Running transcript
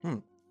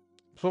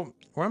So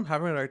what I'm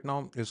having right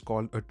now is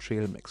called a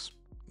trail mix.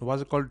 Why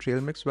is it called trail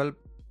mix? Well,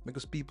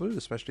 because people,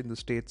 especially in the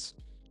States,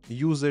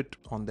 use it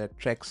on their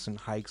treks and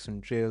hikes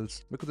and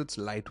trails because it's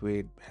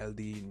lightweight,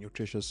 healthy,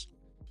 nutritious.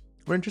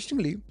 But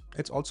interestingly,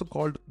 it's also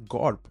called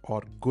GORP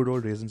or good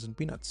old raisins and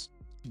peanuts.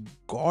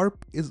 GORP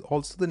is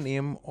also the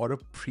name or a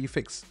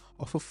prefix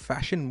of a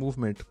fashion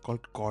movement called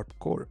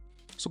GORPcore.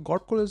 So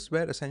GORPcore is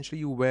where essentially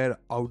you wear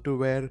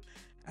outerwear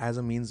as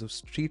a means of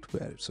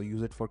streetwear. So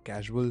use it for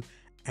casual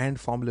and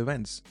formal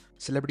events.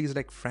 Celebrities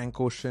like Frank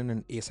Ocean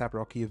and ASAP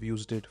Rocky have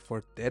used it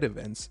for their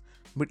events.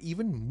 But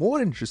even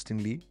more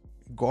interestingly,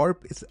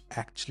 GORP is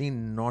actually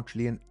not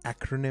really an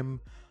acronym,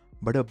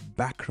 but a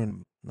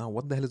backronym. Now,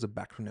 what the hell is a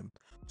backronym?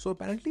 So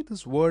apparently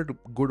this word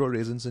good or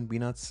raisins and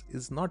peanuts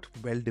is not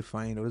well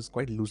defined or is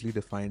quite loosely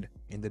defined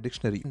in the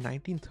dictionary. In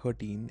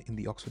 1913, in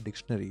the Oxford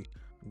Dictionary,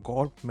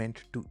 gorp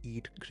meant to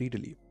eat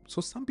greedily.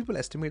 So some people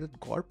estimate that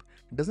gorp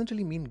doesn't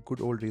really mean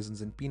good old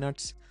raisins and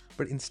peanuts,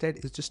 but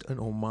instead is just an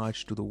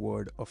homage to the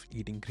word of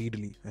eating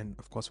greedily. And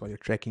of course, while you're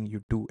trekking,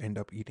 you do end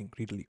up eating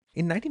greedily.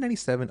 In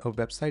 1997, a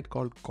website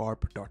called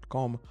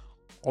gorp.com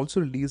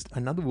also released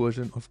another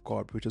version of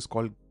gorp, which is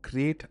called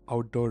Great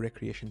Outdoor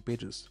Recreation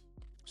Pages.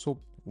 So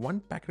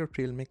one packet of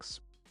trail mix,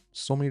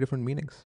 so many different meanings.